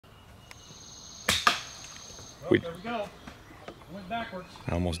There we go. Went backwards.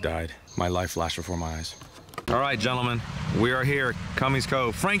 I almost died. My life flashed before my eyes. All right, gentlemen, we are here, Cummings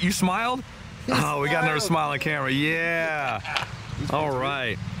Cove. Frank, you smiled? Oh, we got another smile on camera. Yeah. All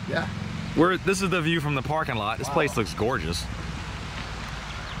right. Yeah. This is the view from the parking lot. This place looks gorgeous.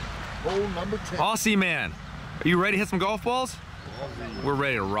 Hole number 10. Aussie man, are you ready to hit some golf balls? We're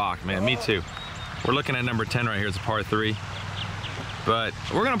ready to rock, man. Me too. We're looking at number 10 right here. It's a par 3. But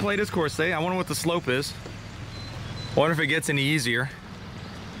we're gonna play this course today. I wonder what the slope is. Wonder if it gets any easier.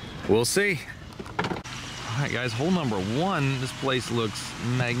 We'll see. All right, guys, hole number 1. This place looks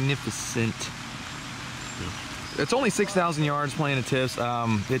magnificent. It's only 6,000 yards playing at tips.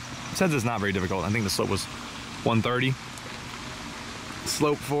 It says it's not very difficult. I think the slope was 130.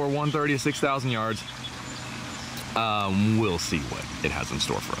 Slope for 130 to 6,000 yards. We'll see what it has in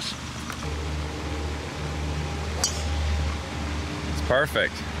store for us. It's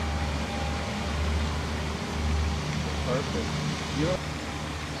perfect. Perfect. Yep.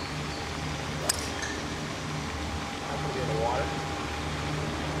 I'm gonna get in the water.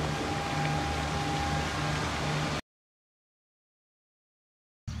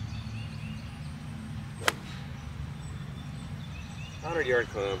 Yard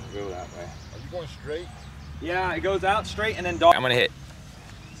club, go that way. Are you going straight? Yeah, it goes out straight and then dog. I'm gonna hit.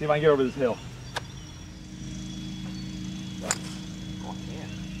 See if I can get over this hill. Oh, I can.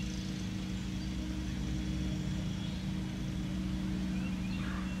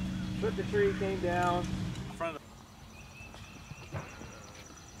 Took the tree, came down. In front of the...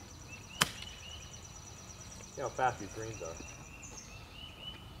 See how fast these greens are.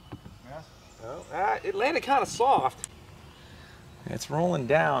 Yeah. Oh, it landed kind of soft. It's rolling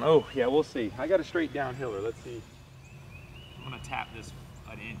down. Oh, yeah, we'll see. I got a straight downhiller. Let's see. I'm going to tap this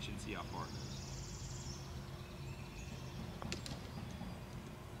an inch and see how far it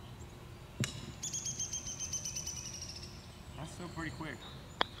goes. That's still pretty quick.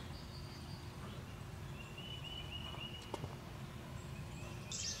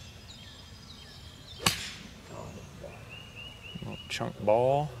 Little chunk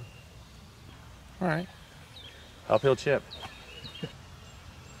ball. All right. Uphill chip.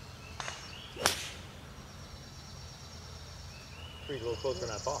 A little closer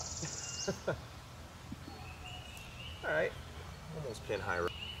than I thought. All right, almost pin high.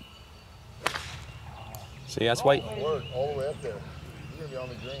 See, that's white. All the way up there. You're gonna be on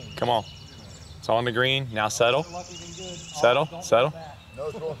the green. Come on, it's on the green. Now settle. Settle. Settle. No,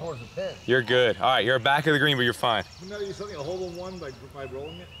 it's going towards the pin. You're good. All right, you're back of the green, but you're fine. You know, you're something a hole in one by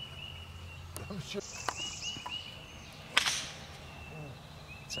rolling it. I'm sure.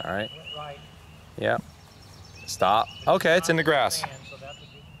 It's all right. Yeah. Stop. Okay, it's in the grass.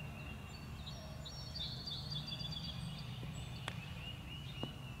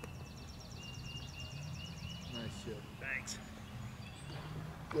 Nice shit. Thanks.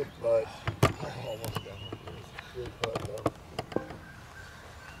 Good putt. Almost done. Good putt, though.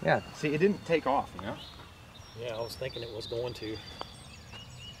 Yeah, see, it didn't take off, you know? Yeah, I was thinking it was going to.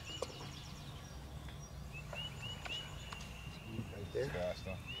 Right there. Fast,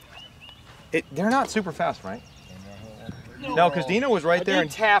 huh? They're not super fast, right? No, because Dina was right there I and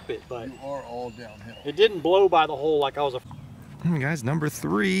did tap it, but You are all downhill. it didn't blow by the hole like I was. Guys, number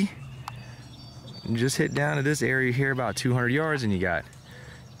 3. Just hit down to this area here about 200 yards and you got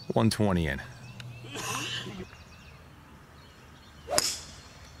 120 in.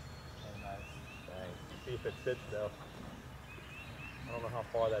 See if it fits though. I don't know how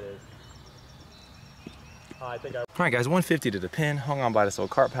far that is. I think I. All right, guys, 150 to the pin. Hung on by this little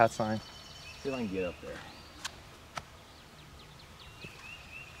cart path sign. See if I can get up there.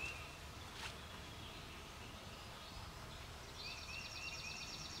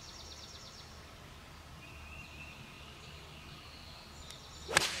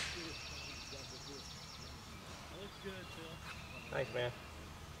 Thanks, man.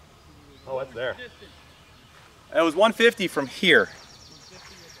 Oh, it's there. It was 150 from here.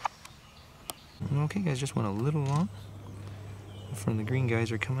 Okay, guys, just went a little long. From the green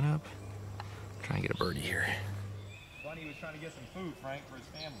guys are coming up. Try and get a birdie here. Bunny was trying to get some food, Frank, for his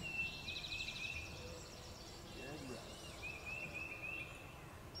family.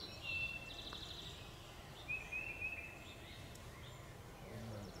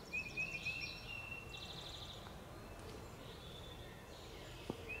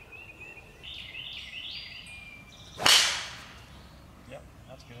 Yep,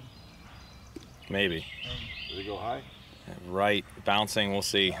 that's good. Maybe. Did it go high? Right, bouncing, we'll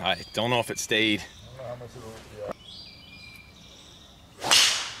see. I don't know if it stayed. I don't know how much it will,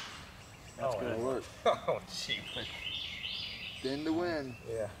 That's good. Work. Oh, gee. Spin to win.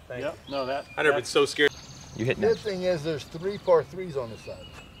 Yeah, thanks. Yep. No, that. I've never been so scared. You hit Good next. thing is there's 3 par 3s on this side.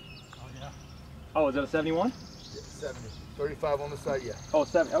 Oh, yeah. Oh, is that a 71? Yeah, 70. 35 on the side, yeah. Oh,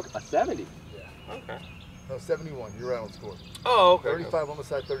 okay, a 70. Yeah. Okay. No, 71. You're right on score. Oh, okay. 35 on the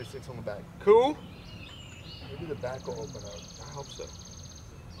side, 36 on the back. Cool. Maybe the back will open up. I hope so.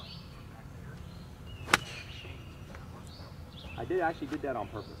 I actually did that on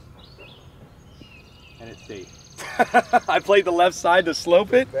purpose. And it stayed. I played the left side to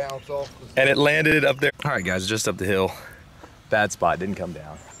slope it, Bounce off. and it landed up there. All right, guys, just up the hill. Bad spot, didn't come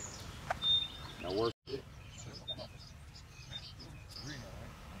down. Now work.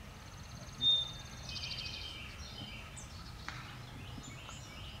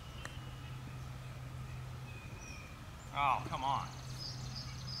 Oh, come on.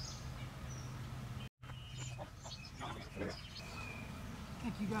 I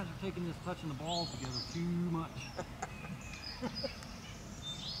think you guys are taking this touching the balls together too much.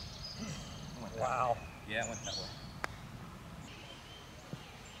 Wow. Yeah, it went that way.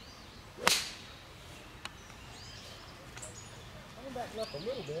 Coming back left a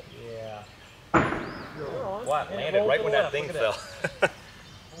little bit. Yeah. On. What? And Landed roll right to when the that left. thing Look at fell.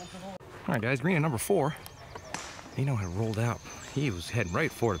 All right, guys, green at number 4. Dino had rolled out. He was heading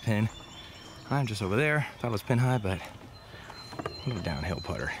right for the pin. I'm just over there. Thought it was pin high, but a little downhill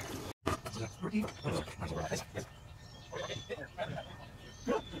putter.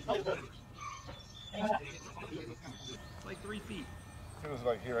 Like 3 feet. It was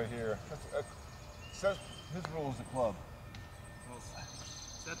like here, right here. That's his rule is the club. Well,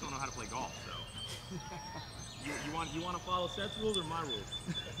 Seth don't know how to play golf, so. you want to follow Seth's rules or my rules?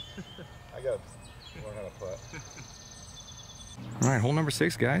 I got to learn how to putt. All right, hole number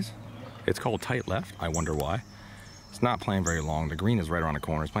 6, guys. It's called tight left. I wonder why. It's not playing very long. The green is right around the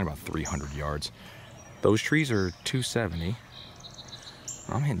corner. It's playing about 300 yards. Those trees are 270.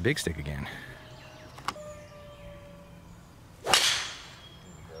 I'm hitting big stick again.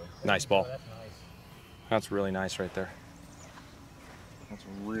 Nice ball. That's nice. That's really nice right there. That's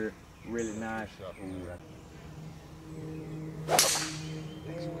really nice.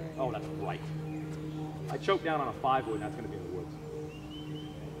 Oh, that's right. I choked down on a 5-wood, and that's going to be in the woods.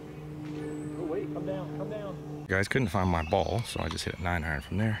 Oh, wait, come down, come down. Guys, couldn't find my ball, so I just hit a 9-iron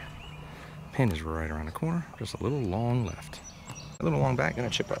from there. Pin is right around the corner. Just a little long left. A little long back and a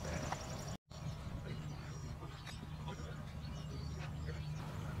chip up.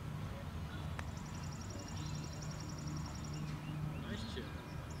 Nice chip.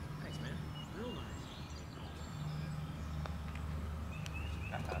 Thanks, man. Real nice.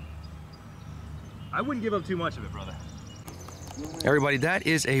 I wouldn't give up too much of it, brother. Everybody, that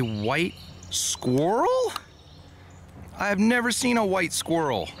is a white squirrel? I have never seen a white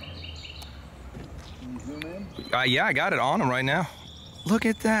squirrel. Can you zoom in? Yeah, I got it on him right now. Look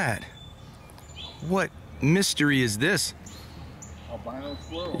at that. What mystery is this? Albino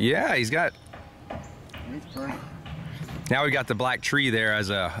squirrel. Yeah, he's got... He's pretty. Now we got the black tree there as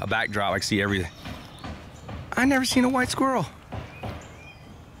a backdrop. I can see everything. I never seen a white squirrel.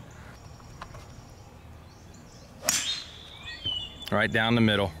 Right down the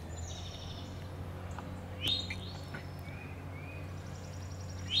middle.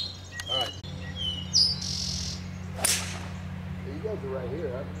 All right. Hey, you guys are right here.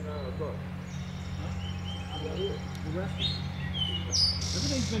 How come you're not on the book? Right here. The rest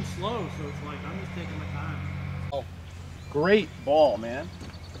everything's been slow, so it's like I'm just taking my time. Oh, great ball, man.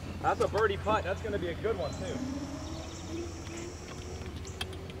 That's a birdie putt. That's going to be a good one, too.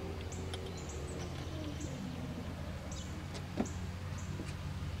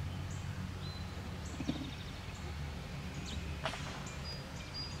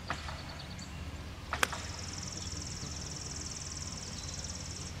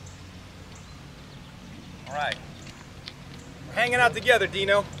 All right. We're hanging out together,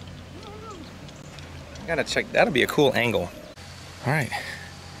 Dino. I gotta check. That'll be a cool angle. All right.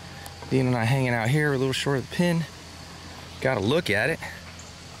 Dean and I hanging out here, a little short of the pin. Got to look at it.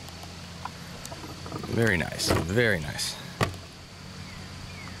 Very nice, very nice.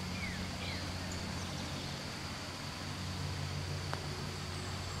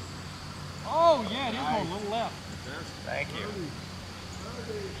 Oh, yeah, it is going a little left. Thank you.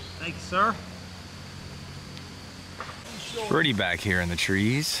 Thank you, sir. Pretty back here in the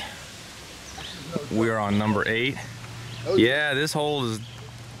trees. We're on number 8. Yeah, this hole is,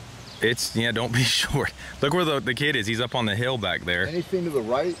 don't be short. Look where the kid is. He's up on the hill back there. Anything to the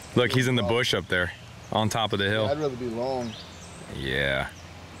right? Look, he's in the bush up there on top of the hill. I'd rather be long. Yeah.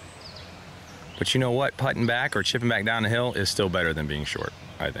 But you know what? Putting back or chipping back down the hill is still better than being short,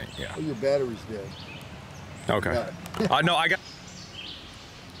 I think. Yeah. Oh, your battery's dead. Okay. No, I got...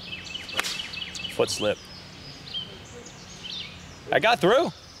 Foot slip. I got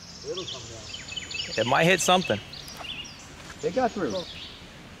through. It'll come down. It might hit something. They got through.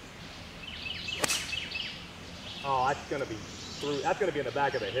 Oh, that's gonna be through. That's gonna be in the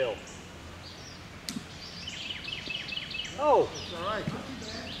back of the hill. Oh. It's all right.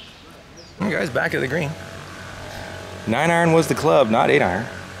 You guys, back of the green. 9-iron was the club, not 8-iron.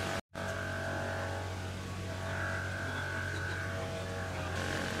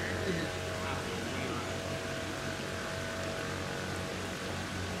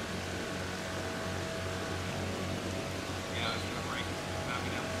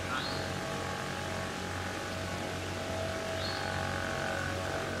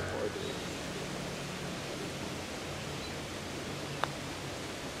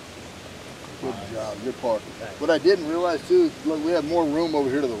 Good job, your part. What I didn't realize too, look, we have more room over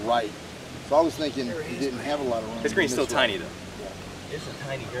here to the right. So I was thinking we didn't have a lot of room. This green's still tiny though. Yeah. It's a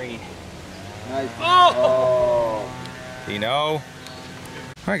tiny green. Nice. Oh! You know.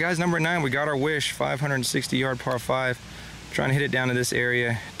 All right, guys, number 9, we got our wish. 560-yard par 5. Trying to hit it down to this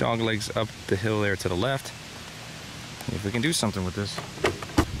area. Dog legs up the hill there to the left. If we can do something with this.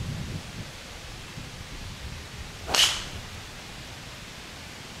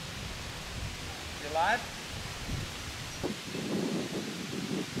 You alive?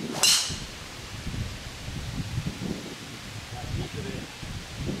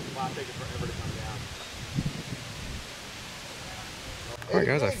 Take it forever to come down. All right,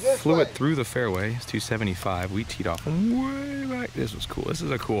 guys, I flew it through the fairway. It's 275. We teed off way back. This was cool. This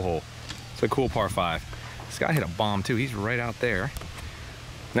is a cool hole. It's a cool par 5. This guy hit a bomb too. He's right out there.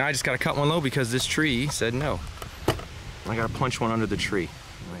 Now I just got to cut one low because this tree said no. I got to punch one under the tree.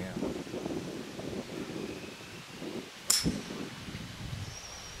 Oh, yeah.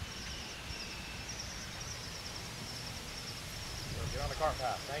 Get on the cart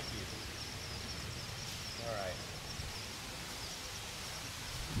path. Thank you. All right.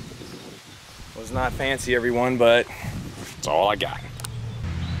 Was not fancy, everyone, but it's all I got.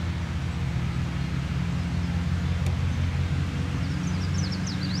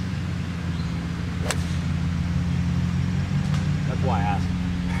 That's why I asked.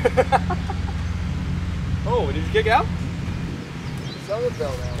 Oh, did you kick out? Some of it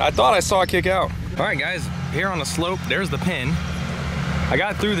fell down. I thought I saw it kick out. All right, guys, here on the slope, there's the pin. I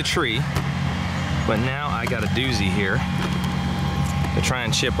got through the tree, but now I got a doozy here to try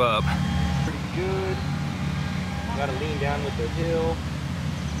and chip up. Pretty good. Gotta lean down with the hill.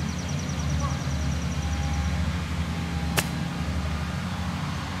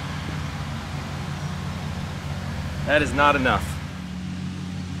 That is not enough.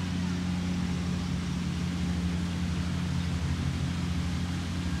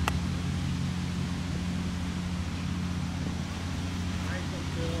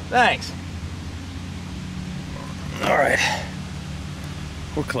 Thanks. All right,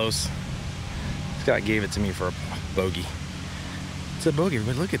 we're close. Scott gave it to me for a bogey. It's a bogey,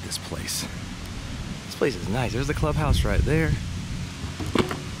 but look at this place. This place is nice. There's the clubhouse right there.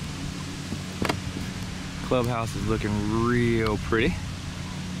 Clubhouse is looking real pretty.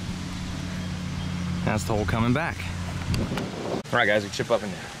 That's the hole coming back. All right, guys, we chip up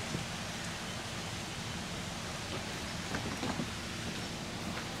in there.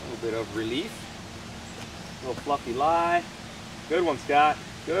 A little bit of relief. A little fluffy lie. Good one, Scott.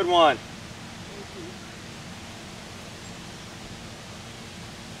 Good one.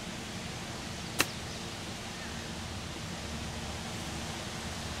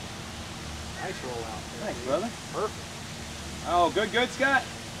 Nice roll out. Thanks, brother. Perfect. Oh, good, Scott.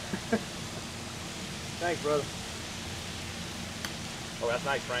 Thanks, brother. Oh, that's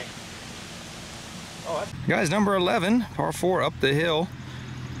nice, Frank. Oh, that's... Guys, number 11, par 4 up the hill.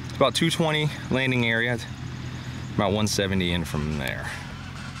 It's about 220 landing area. About 170 in from there.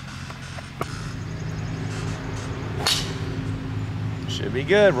 Should be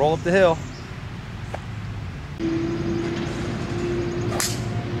good. Roll up the hill.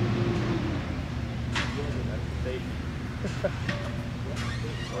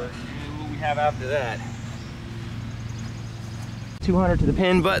 What we have after that? 200 to the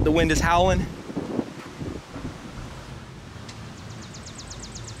pin, but the wind is howling.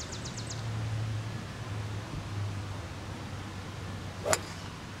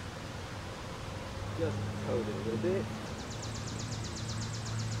 Just code it a little bit.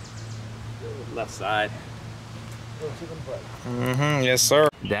 Left side. Mm-hmm, yes, sir.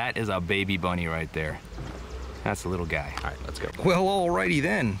 That is a baby bunny right there. That's a little guy. All right, let's go. Well, alrighty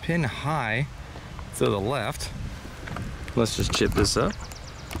then. Pin high to the left. Let's just chip this up.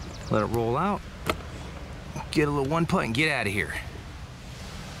 Let it roll out. Get a little one putt and get out of here.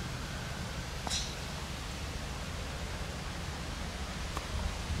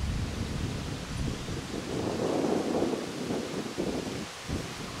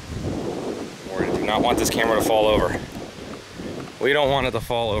 not want this camera to fall over. We don't want it to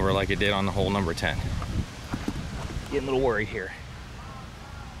fall over like it did on the hole number 10. Getting a little worried here.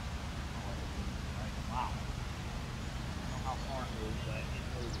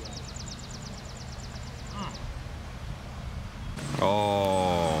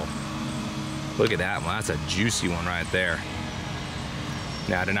 Oh, look at that one. That's a juicy one right there.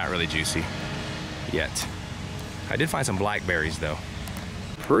 Nah, they're not really juicy yet. I did find some blackberries though.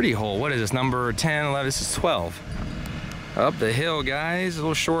 Pretty hole. What is this? Number 10, 11, this is 12. Up the hill, guys. A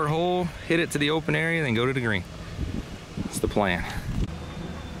little short hole. Hit it to the open area, then go to the green. That's the plan.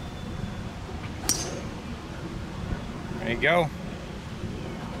 There you go.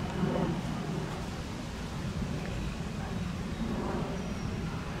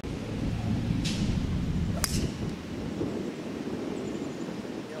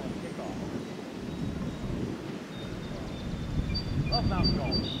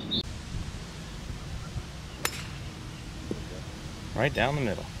 Right down the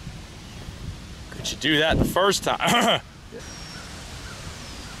middle. Could you do that the first time?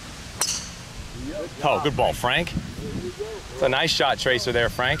 Oh, good ball, Frank. It's a nice shot tracer there,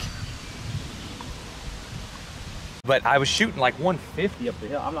 Frank. But I was shooting like 150 up the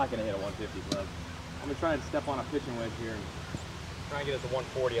hill. I'm not gonna hit a 150 club. I'm gonna try and step on a pitching wedge here and try and get it to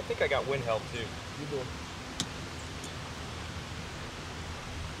 140. I think I got wind help too. You do.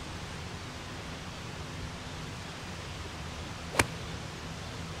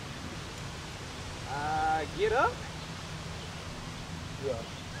 Get up? Yeah.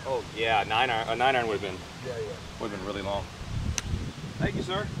 Oh yeah, a 9-iron would have been. Yeah. Would have been really long. Thank you,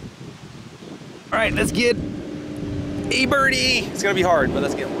 sir. All right, let's get a birdie. It's gonna be hard, but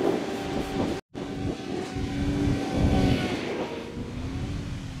let's get one.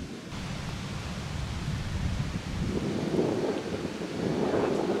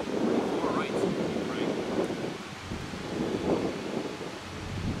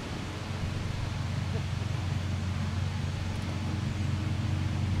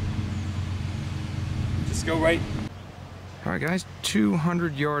 Go right. All right, guys,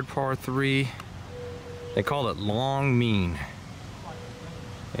 200-yard par 3. They call it long mean.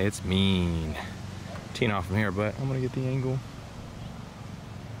 It's mean. Teeing off from here, but I'm gonna get the angle.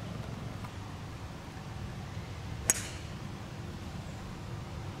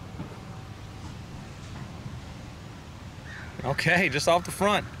 Okay, just off the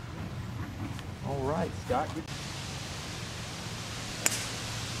front. All right, Scott.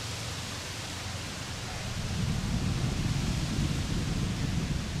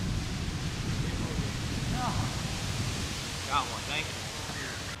 Got one, thank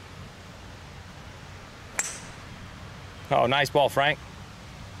you. Oh, nice ball, Frank.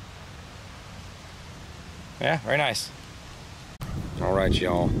 Yeah, very nice. All right,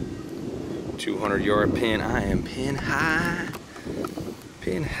 y'all. 200-yard pin. I am pin high,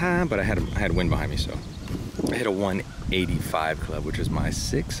 but I had wind behind me, so I hit a 185 club, which is my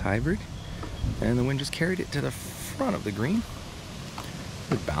 6 hybrid, and the wind just carried it to the front of the green.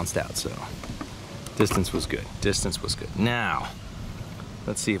 It bounced out, so. Distance was good. Distance was good. Now,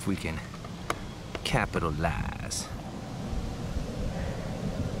 let's see if we can capitalize.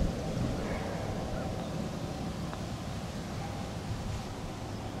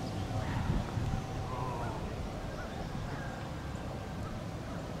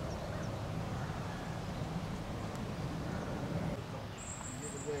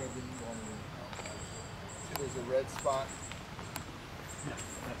 There's a red spot.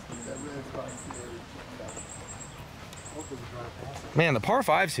 That red spot. Man, the par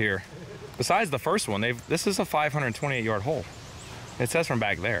 5s here, besides the first one, this is a 528-yard hole. It says from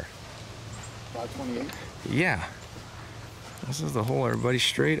back there. 528? Yeah. This is the hole, everybody.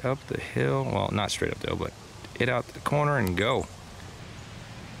 Straight up the hill. Well, not straight up the hill, but hit out the corner and go.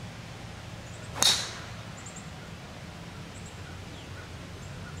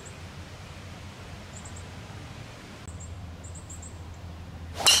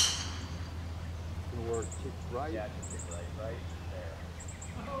 Kick right? Yeah, just kick right there.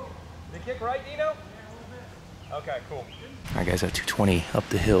 Did it kick right, Dino? Okay, cool. All right, guys, at 220 up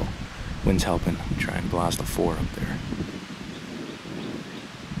the hill. Wind's helping. Try and blast the 4 up there.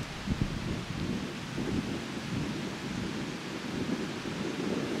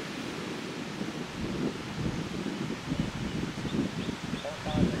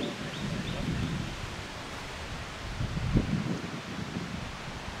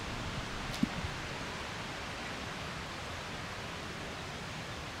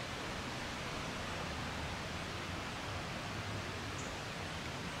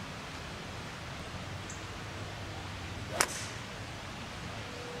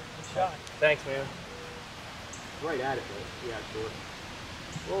 Shot. Thanks, man. right at it, but yeah, short.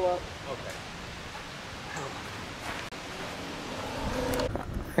 Roll up. Okay.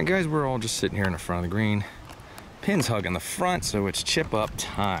 Alright guys, we're all just sitting here in the front of the green. Pin's hugging the front, so it's chip up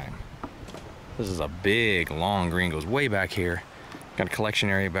time. This is a big, long green, goes way back here. Got a collection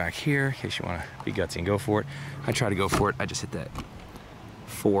area back here, in case you want to be gutsy and go for it. I try to go for it, I just hit that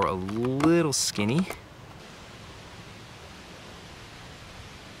 4 a little skinny.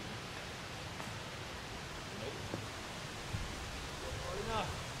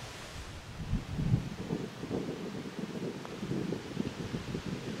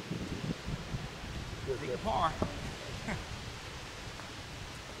 Par.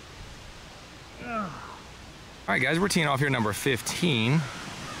 All right, guys, we're teeing off here number 15.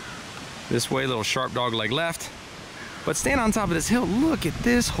 This way, little sharp dog leg left. But stand on top of this hill, look at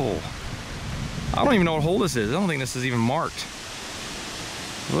this hole. I don't even know what hole this is. I don't think this is even marked.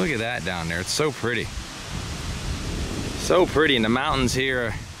 Look at that down there. It's so pretty. So pretty in the mountains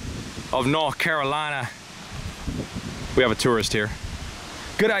here of North Carolina. We have a tourist here.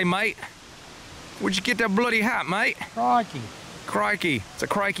 Good day, mate. Where'd you get that bloody hat, mate? Crikey. Crikey. It's a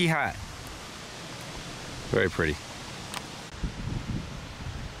crikey hat. Very pretty.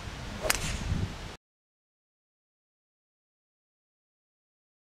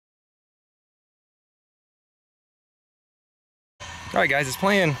 All right, guys, it's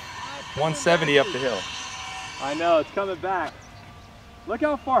playing 170 up the hill. I know, it's coming back. Look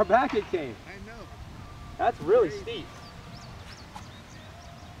how far back it came. I know. That's really steep.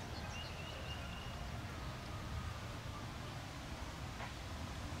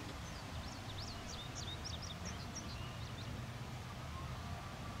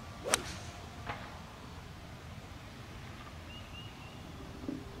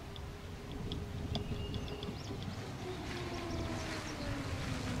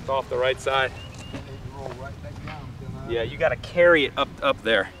 It's off the right side. Roll right back down. Yeah, you gotta carry it up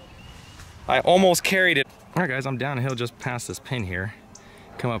there. I almost carried it. All right, guys, I'm downhill just past this pin here.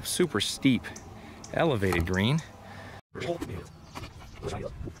 Come up super steep, elevated green. That's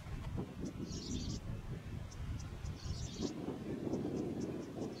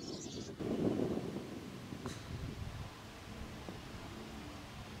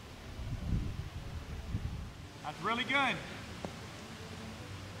really good.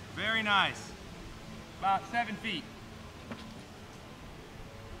 Very nice. About 7 feet.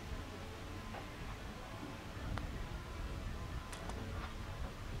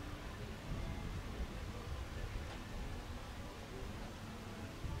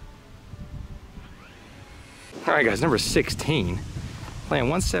 All right, guys, number 16. Playing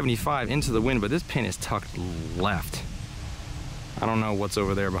 175 into the wind, but this pin is tucked left. I don't know what's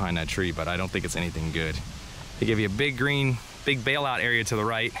over there behind that tree, but I don't think it's anything good. They give you a big green, big bailout area to the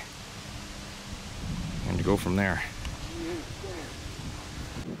right, and to go from there.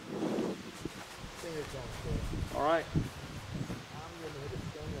 All right.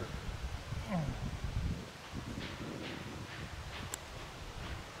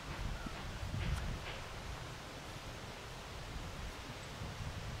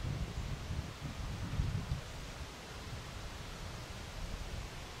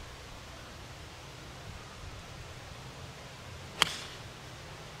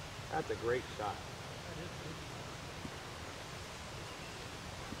 That's a great shot.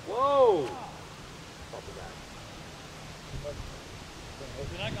 Whoa!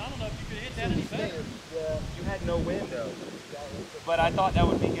 I don't know if you could hit that any better. You had no wind though. But I thought that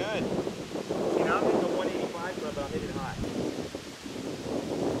would be good. See, now I'm hitting the 185 club, but I'm hitting high.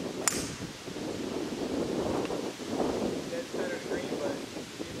 Dead center green, but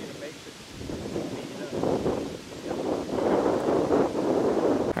you need to make it.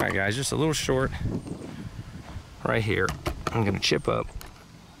 All right, guys, just a little short right here. I'm gonna chip up.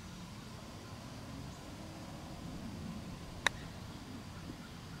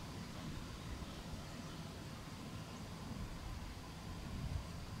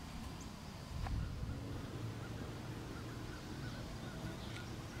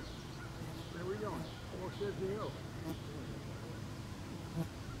 Where are we going? Almost says the hill.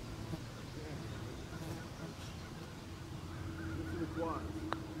 This is the quad.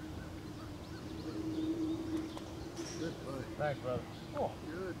 Good putt. Thanks, brother. Oh,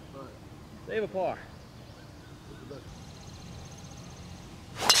 Good putt. save a par. This is the best.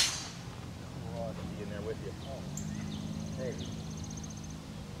 Oh, I can be in there with you. Oh, maybe.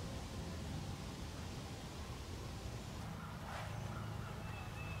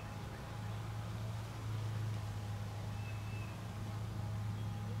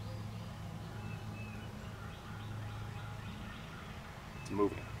 It's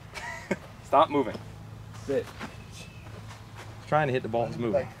moving. Stop moving. Sit. trying to hit the balls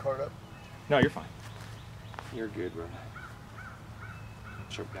moving. Back the cart up. No, you're fine. You're good, bro.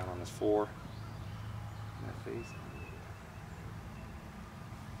 Choke down on this 4. In that face.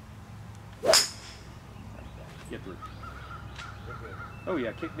 Get through. Oh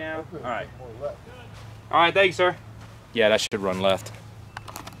yeah, kick down. All right. All right, thanks, sir. Yeah, that should run left.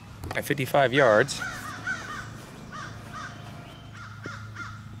 At 55 yards.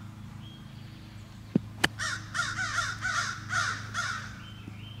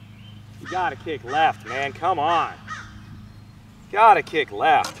 You gotta kick left, man. Come on. Gotta kick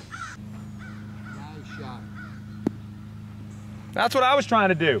left. Nice shot. That's what I was trying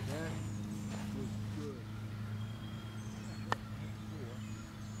to do.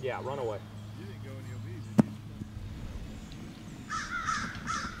 Yeah, run away. You didn't go any of these, did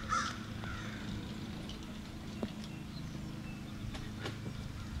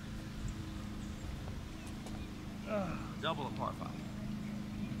you? Double a par 5.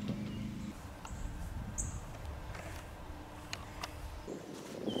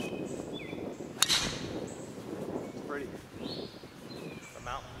 It's pretty. The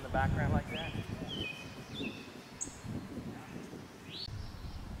mountain in the background like that.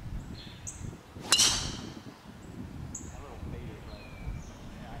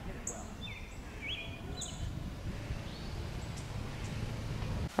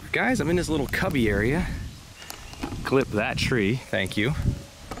 Guys, I'm in this little cubby area. Clip that tree, thank you.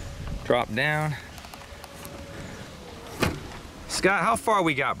 Drop down. Scott, how far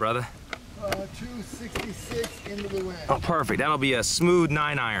we got, brother? 266 into the wind. Oh, perfect. That'll be a smooth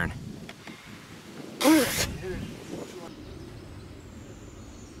 9-iron.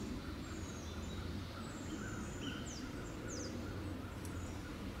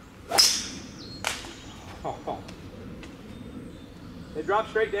 Oh. It dropped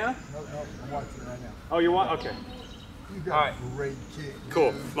straight down? No, I'm watching it right now. Oh, you want? Okay. You got All right. a great kick.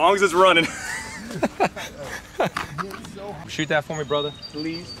 Cool. Dude. As long as it's running. Hit so hard. Shoot that for me, brother,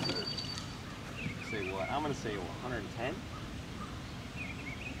 please. Say what? I'm gonna say 110.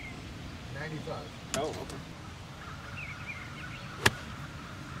 95. Oh, okay.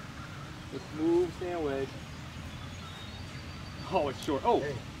 Just move, stand away. Oh, it's short. Oh,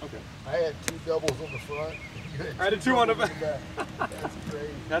 Hey. okay. I had 2 doubles on the front. You I had 2 on the doubles back. That's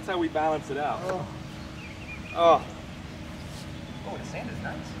crazy. That's how we balance it out. Oh, Oh. Oh, the sand is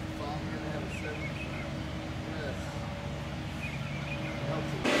nice. finally gonna have a 7.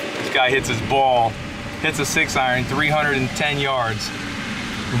 Yes. This guy hits his ball, hits a 6-iron, 310 yards.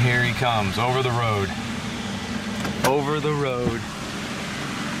 And here he comes, over the road. Over the road.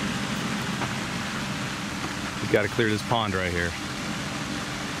 We've got to clear this pond right here.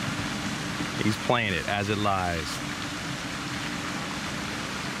 He's playing it as it lies.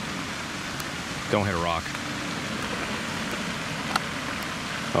 Don't hit a rock.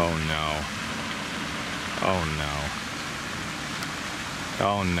 Oh no. Oh no.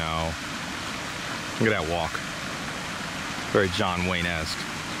 Oh no. Look at that walk. Very John Wayne-esque.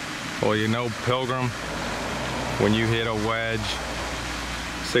 Well, you know, Pilgrim, when you hit a wedge,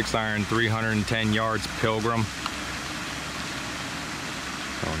 6-iron, 310 yards, Pilgrim.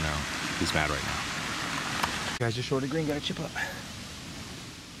 Oh no, he's mad right now. Guys, just short of green, gotta chip up.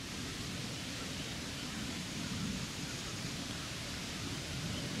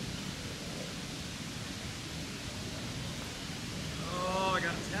 Oh, I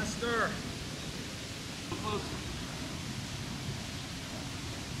got a tester. Close.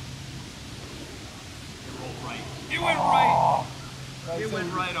 It rolled right. It went right. It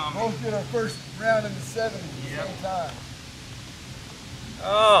went right on me. Both did our first round in the 7 at the same time.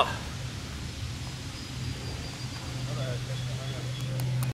 Oh.